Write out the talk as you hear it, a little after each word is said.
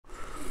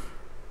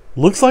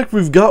Looks like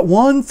we've got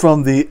one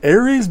from the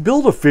Ares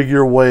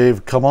Build-A-Figure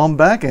wave. Come on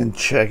back and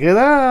check it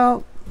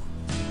out.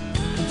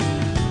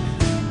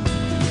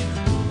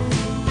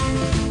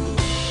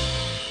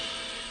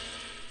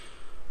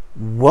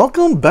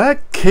 Welcome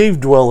back, cave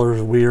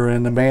dwellers. We are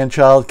in the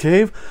Manchild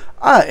cave.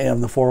 I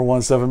am the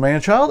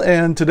 417manchild,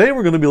 and today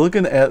we're going to be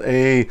looking at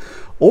a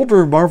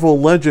older Marvel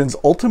Legends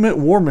Ultimate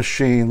War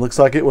Machine. Looks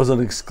like it was an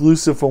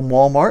exclusive from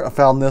Walmart. I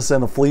found this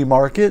in a flea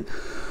market.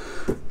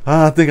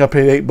 I think I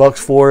paid $8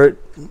 for it,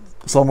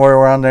 somewhere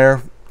around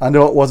there. I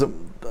know it wasn't,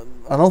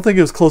 I don't think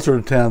it was closer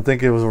to 10. I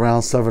think it was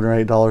around $7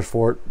 or $8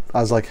 for it. I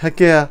was like, heck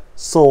yeah,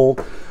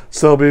 sold.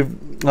 So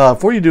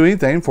before we do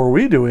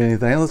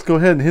anything, let's go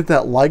ahead and hit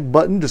that like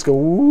button. Just go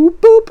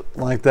whoop, boop,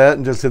 like that,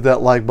 and just hit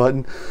that like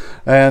button.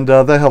 And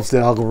that helps the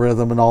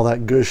algorithm and all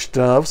that good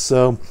stuff.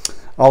 So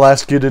I'll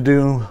ask you to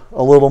do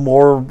a little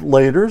more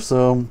later.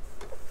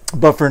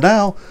 But for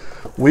now,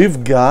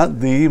 we've got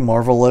the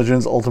Marvel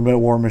Legends Ultimate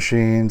War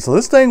Machine. So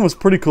this thing was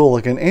pretty cool.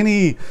 Like in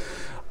any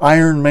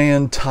Iron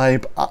Man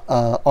type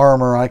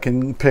armor I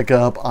can pick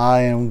up,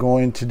 I am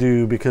going to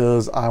do,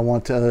 because I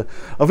want to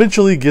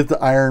eventually get the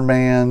Iron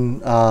Man,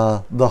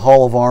 the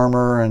Hall of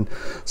Armor, and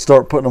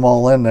start putting them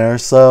all in there.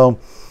 So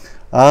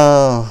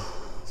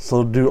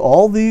do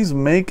all these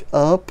make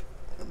up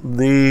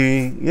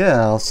the,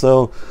 yeah,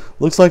 so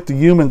looks like the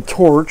Human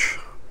Torch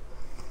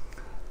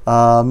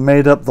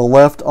made up the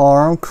left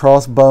arm,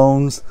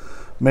 Crossbones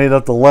made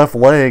up the left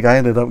leg. I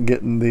ended up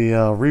getting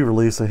the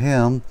re-release of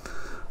him.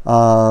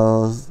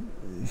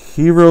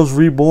 Heroes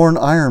Reborn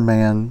Iron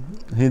Man.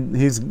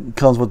 He's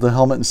comes with the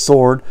helmet and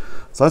sword,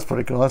 so that's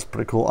pretty cool. That's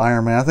pretty cool.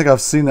 Iron Man. I think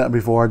I've seen that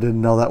before. I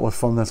didn't know that was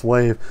from this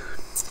wave.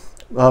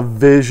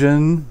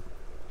 Vision.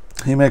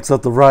 He makes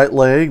up the right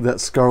leg.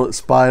 That Scarlet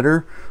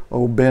Spider.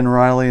 Old Ben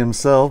Reilly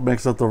himself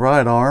makes up the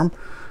right arm.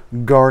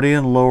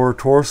 Guardian lower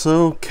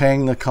torso.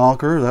 Kang the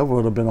Conqueror. That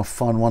would have been a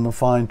fun one to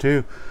find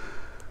too.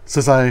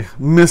 Since I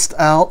missed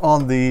out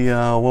on the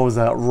what was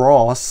that,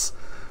 Ross,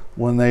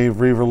 when they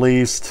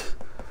re-released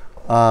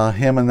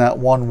him in that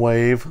one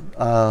wave.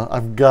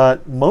 I've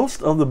got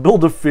most of the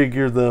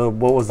Build-A-Figure,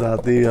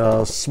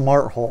 the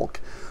Smart Hulk,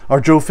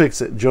 or Joe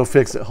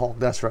Fix-It Hulk,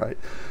 that's right.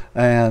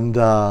 And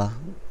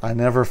I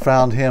never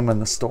found him in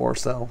the store,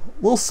 so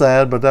a little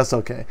sad, but that's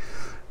okay.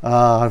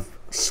 I've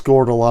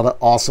scored a lot of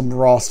awesome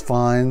Ross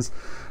finds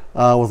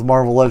with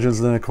Marvel Legends,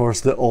 and then of course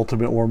the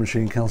Ultimate War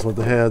Machine comes with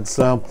the head.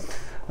 So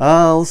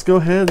let's go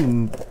ahead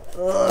and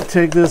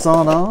take this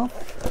on off.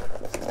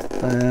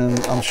 And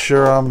I'm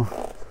sure I'm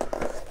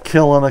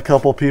killing a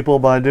couple people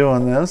by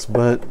doing this,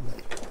 but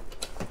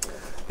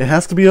it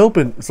has to be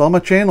open. It's on my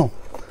channel.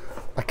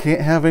 I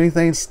can't have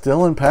anything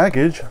still in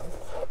package.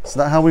 It's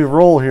not how we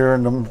roll here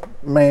in the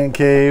man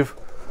cave.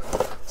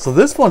 So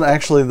this one,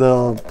 actually,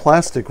 the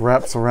plastic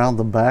wraps around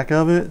the back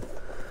of it,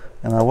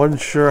 and I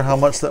wasn't sure how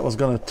much that was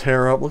going to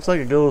tear up. Looks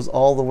like it goes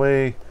all the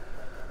way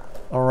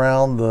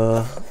around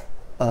the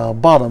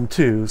bottom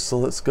too. So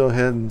let's go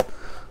ahead and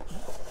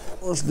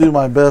let's do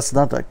my best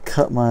not to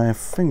cut my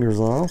fingers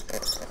off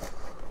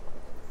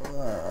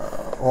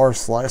or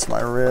slice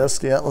my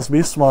wrist. Yeah, let's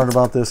be smart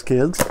about this,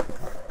 kids.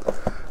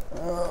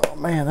 Oh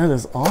man, that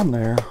is on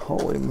there.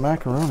 Holy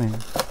macaroni.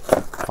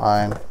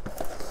 Fine.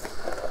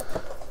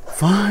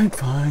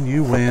 Fine,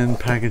 you win.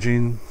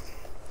 Packaging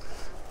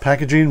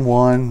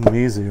 1,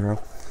 me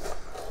 0.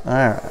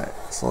 Alright,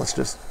 so let's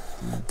just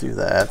do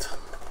that.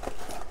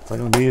 Is that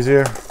going to be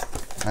easier?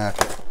 Okay,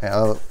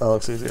 yeah, that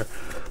looks easier.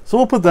 So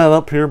we'll put that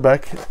up here,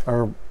 back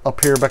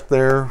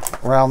there,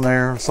 around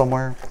there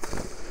somewhere.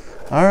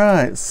 All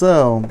right,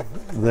 so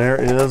there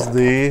is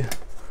the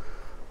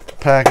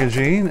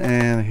packaging,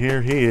 and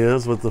here he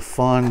is with the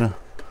fun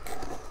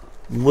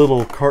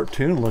little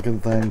cartoon looking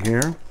thing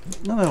here.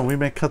 I don't know, we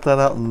may cut that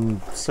out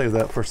and save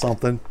that for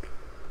something.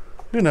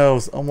 Who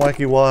knows? I'm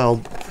wacky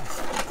wild.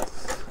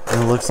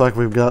 And it looks like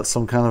we've got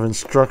some kind of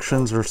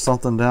instructions or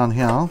something down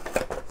here.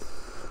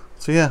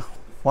 So yeah,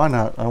 why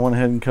not? I went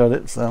ahead and cut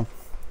it, so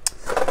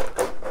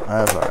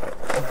that's alright.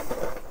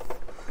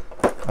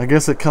 I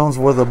guess it comes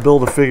with a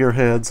Build-A-Figure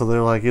head, so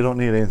they're like, you don't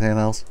need anything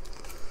else.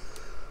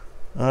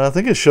 I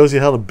think it shows you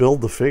how to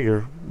build the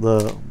figure,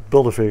 the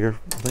Build-A-Figure.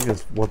 I think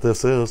it's what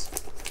this is.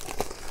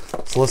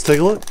 So let's take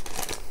a look.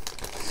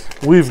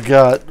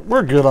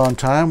 We're good on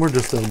time. We're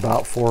just at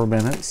about 4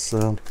 minutes,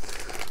 so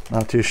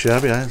not too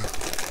shabby.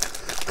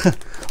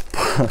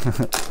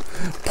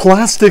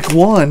 Plastic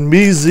 1,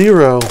 me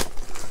 0.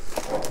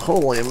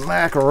 Holy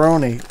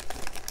macaroni.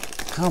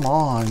 Come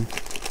on.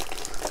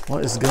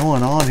 What is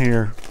going on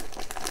here?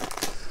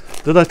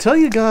 Did I tell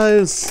you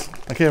guys?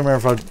 I can't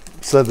remember if I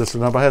said this or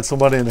not, but I had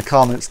somebody in the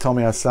comments tell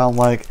me I sound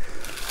like,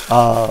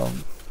 oh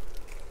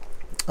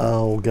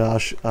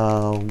gosh,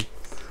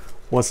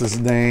 what's his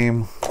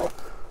name?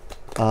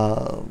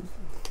 I'll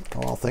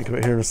think of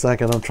it here in a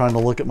second. I'm trying to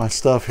look at my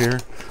stuff here.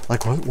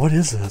 Like, what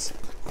is this?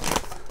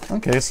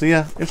 Okay, so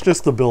yeah, it's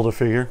just the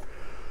Build-A-Figure.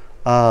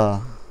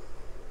 Yeah,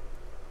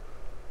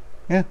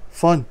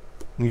 fun.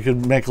 You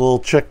can make little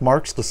check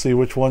marks to see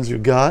which ones you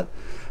got,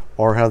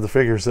 or have the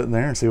figure sitting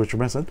there and see what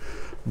you're missing.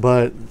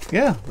 But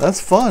yeah, that's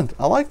fun.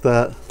 I like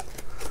that.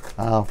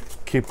 I'll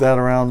keep that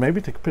around,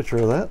 maybe take a picture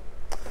of that.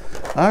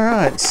 All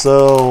right,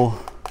 so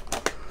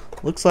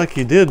looks like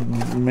he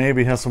did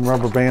maybe have some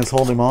rubber bands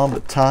holding him on,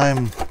 but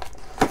time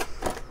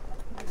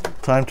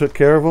took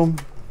care of him.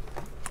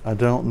 I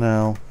don't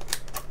know.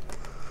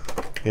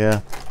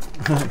 Yeah.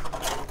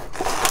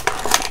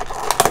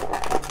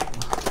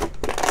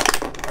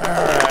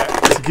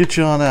 Alright, let's get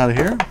you on out of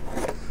here.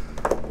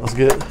 Let's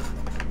get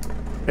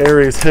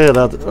Ares' head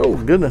out. Oh,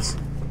 goodness.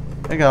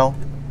 There you go.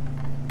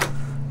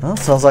 Well,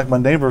 sounds like my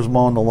neighbor's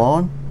mowing the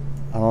lawn.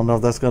 I don't know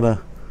if that's going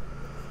to...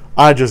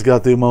 I just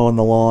got through mowing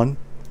the lawn.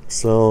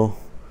 So,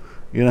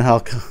 you know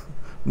how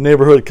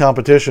neighborhood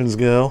competitions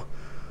go.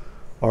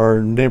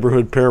 Or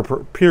neighborhood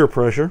peer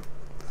pressure.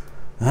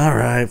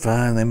 Alright,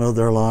 fine. They mowed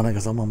their lawn. I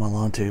guess I'm on my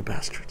lawn too,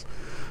 bastards.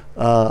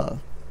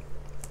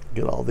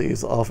 Get all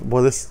these off.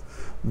 Boy,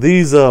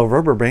 these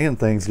rubber band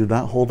things do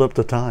not hold up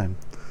to time.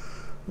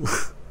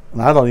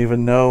 And I don't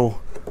even know.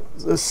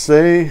 Let's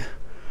say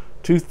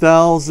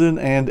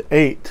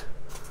 2008.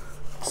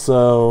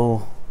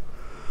 So,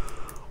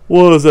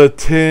 what was that?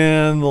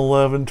 10,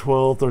 11,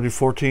 12, 13,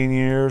 14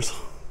 years.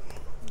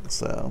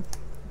 So,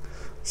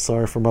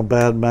 sorry for my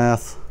bad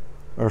math.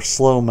 Or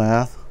slow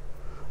math.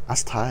 I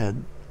was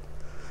tired.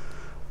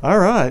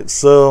 Alright,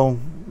 so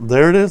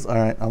there it is.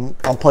 Alright, I'm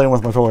playing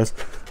with my toys.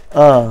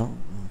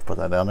 Put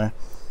that down there.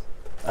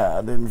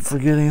 I didn't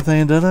forget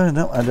anything, did I?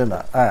 No, I did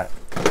not. Alright.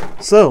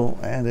 So,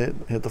 and it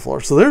hit the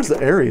floor. So there's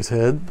the Ares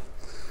head,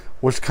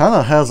 which kind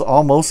of has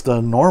almost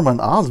a Norman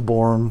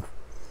Osborn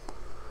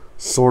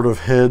sort of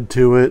head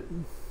to it.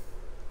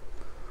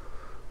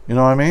 You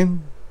know what I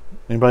mean?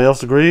 Anybody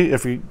else agree?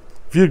 If you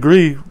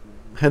agree,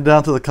 head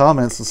down to the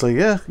comments and say,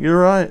 yeah, you're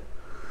right. A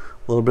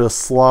little bit of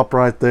slop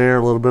right there,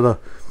 a little bit of,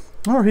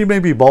 or he may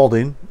be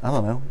balding. I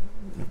don't know.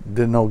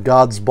 Didn't know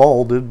God's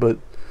balded, but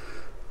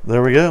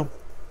there we go.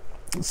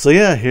 So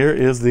yeah, here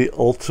is the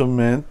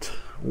Ultimate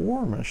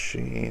War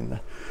Machine.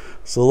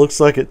 So it looks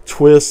like it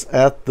twists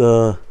at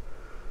the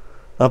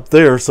up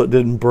there, so it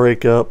didn't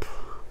break up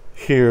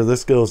here.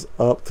 This goes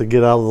up to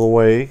get out of the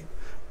way.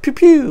 Pew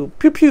pew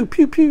pew pew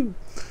pew pew.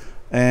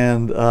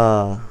 And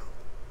oh,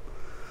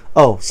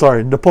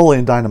 sorry,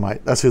 Napoleon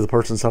Dynamite. That's who the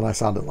person said I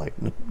sounded like.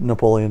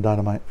 Napoleon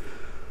Dynamite.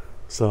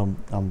 So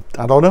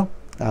I don't know.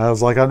 I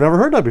was like, I've never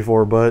heard that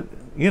before, but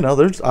you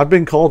know, I've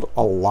been called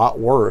a lot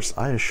worse,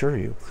 I assure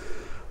you.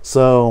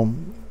 So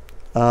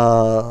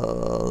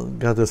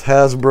got this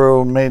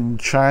Hasbro made in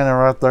China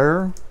right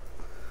there.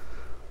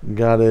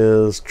 Got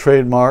his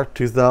trademark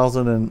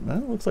 2000 and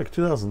it looks like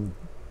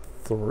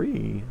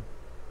 2003.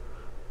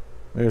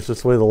 Maybe it's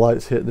just the way the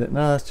light's hitting it.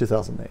 No, it's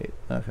 2008.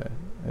 Okay,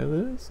 it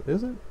is.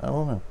 Is it? I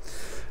don't know.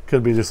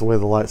 Could be just the way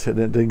the light's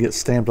hitting it. It didn't get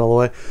stamped all the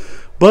way.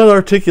 But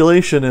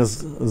articulation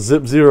is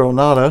zip zero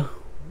nada.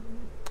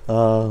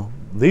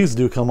 These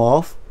do come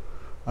off.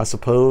 I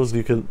suppose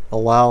you could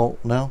allow.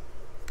 No,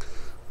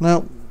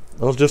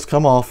 those just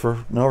come off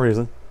for no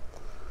reason.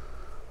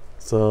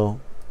 So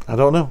I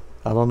don't know.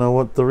 I don't know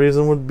what the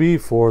reason would be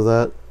for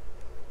that.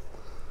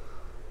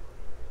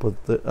 But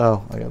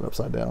oh, I got it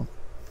upside down.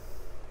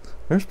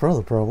 There's part of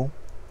the problem.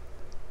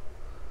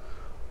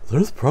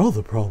 There's part of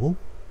the problem.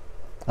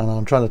 I know,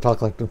 I'm trying to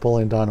talk like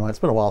Napoleon Dynamite. It's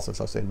been a while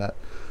since I've seen that.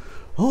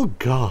 Oh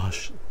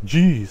gosh,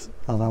 jeez.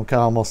 I know, I'm kind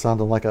of almost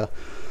sounding like a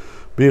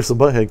Beavis and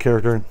Butthead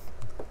character.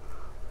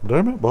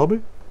 Damn it,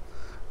 Bobby.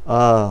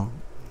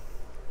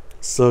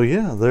 So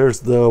yeah,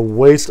 there's the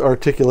waist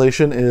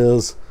articulation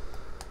is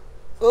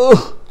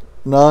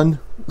none.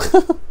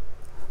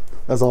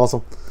 That's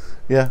awesome.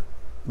 Yeah,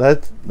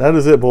 that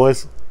is it,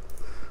 boys.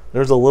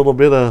 There's a little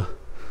bit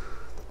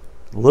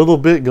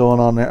going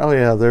on there. Oh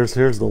yeah,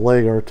 here's the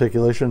leg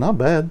articulation. Not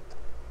bad.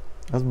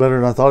 That's better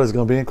than I thought it was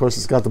going to be. Of course,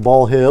 it's got the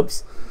ball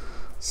hips.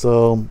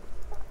 So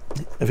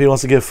if he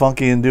wants to get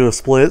funky and do a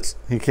splits,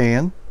 he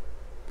can.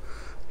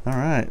 All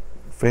right,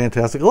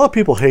 fantastic. A lot of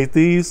people hate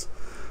these,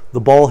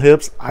 the ball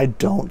hips. I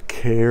don't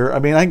care. I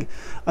mean,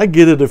 I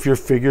get it if you're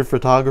figure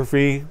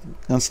photography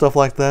and stuff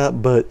like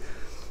that, but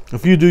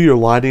if you do your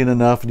lighting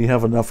enough and you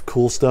have enough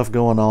cool stuff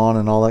going on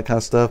and all that kind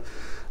of stuff,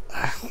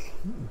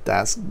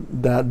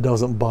 that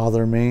doesn't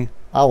bother me.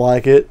 I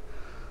like it.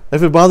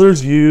 If it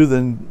bothers you,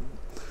 then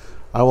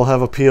I will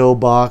have a P.O.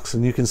 box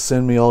and you can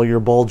send me all your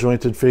ball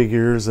jointed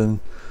figures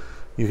and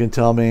you can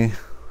tell me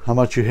how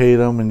much you hate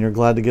them and you're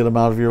glad to get them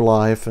out of your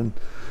life, and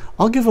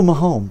I'll give them a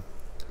home.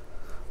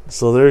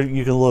 So there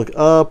you can look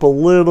up a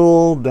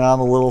little, down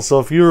a little. So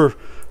if you're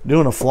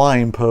doing a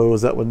flying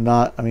pose, that would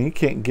not, I mean, you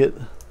can't get,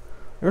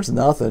 there's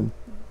nothing.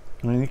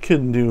 I mean, you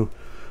couldn't do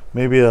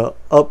maybe a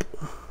up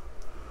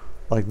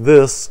like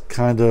this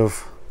kind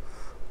of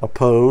a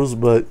pose,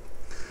 but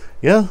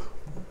yeah,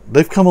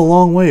 they've come a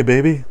long way,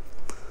 baby.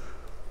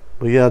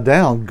 But yeah,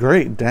 down,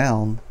 great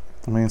down.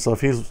 I mean, so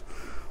if he's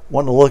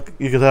wanting to look,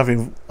 you could have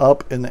him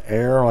up in the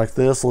air like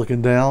this,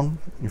 looking down,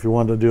 if you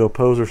wanted to do a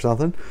pose or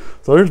something.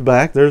 So there's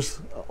back, there's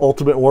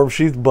Ultimate War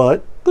Machine's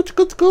butt.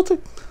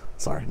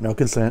 Sorry, no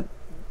consent.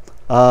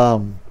 There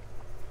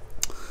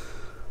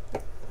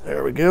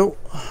we go.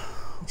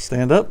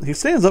 stand up. He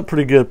stands up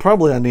pretty good.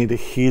 Probably I need to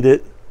heat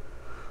it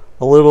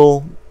a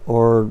little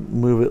or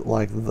move it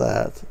like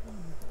that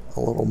a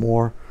little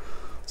more.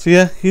 So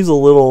yeah, he's a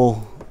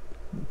little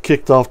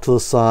kicked off to the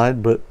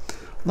side, but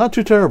not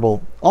too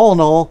terrible. All in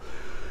all,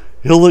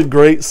 he'll look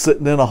great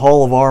sitting in a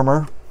Hall of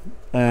Armor,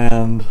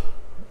 and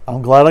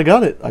I'm glad I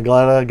got it. I'm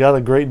glad I got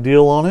a great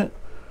deal on it.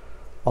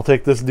 I'll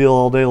take this deal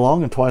all day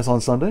long and twice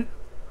on Sunday.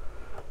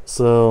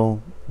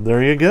 So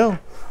there you go.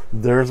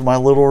 There's my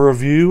little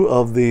review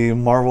of the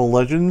Marvel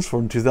Legends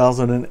from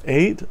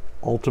 2008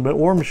 Ultimate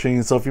War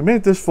Machine. So if you made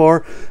it this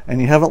far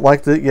and you haven't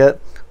liked it yet,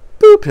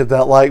 boop, hit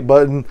that like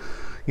button.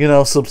 You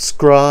know,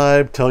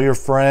 subscribe, tell your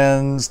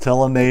friends,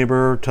 tell a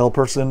neighbor, tell a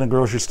person in the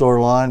grocery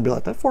store line, be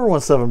like, that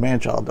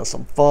 417manchild does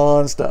some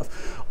fun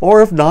stuff.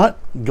 Or if not,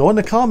 go in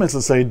the comments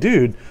and say,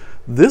 dude,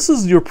 this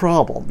is your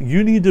problem.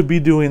 You need to be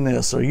doing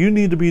this, or you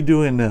need to be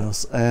doing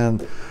this.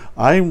 And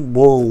I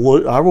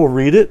will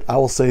read it. I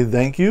will say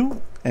thank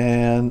you,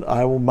 and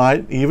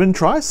might even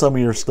try some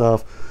of your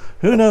stuff.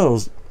 Who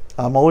knows?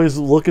 I'm always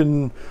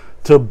looking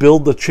to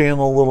build the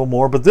channel a little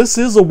more, but this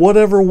is a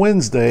Whatever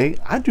Wednesday.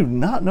 I do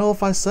not know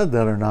if I said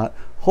that or not.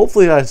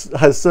 Hopefully I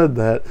said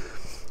that.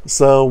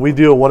 So we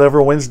do a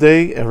Whatever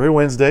Wednesday every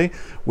Wednesday.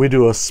 We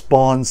do a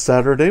Spawn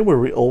Saturday where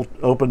we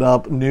open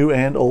up new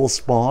and old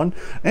Spawn.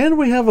 And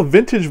we have a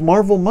Vintage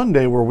Marvel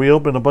Monday where we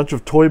open a bunch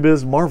of Toy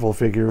Biz Marvel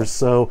figures.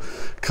 So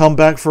come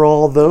back for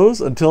all of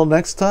those. Until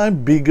next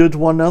time, be good to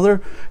one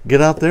another.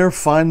 Get out there,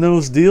 find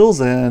those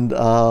deals, and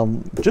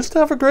just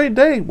have a great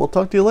day. We'll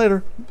talk to you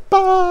later.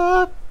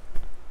 Bye!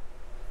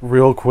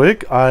 Real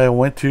quick, I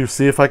went to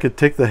see if I could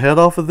take the head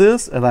off of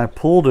this, and I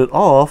pulled it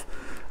off.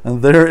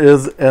 And there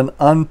is an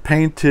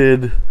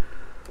unpainted,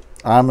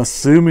 I'm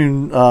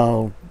assuming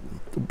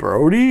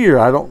Brody, or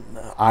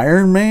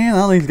Iron Man. I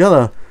don't know, he's got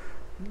a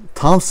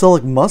Tom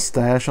Selleck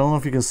mustache. I don't know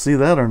if you can see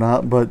that or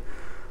not, but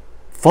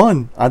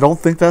fun. I don't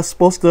think that's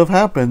supposed to have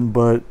happened,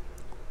 but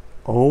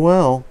oh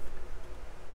well.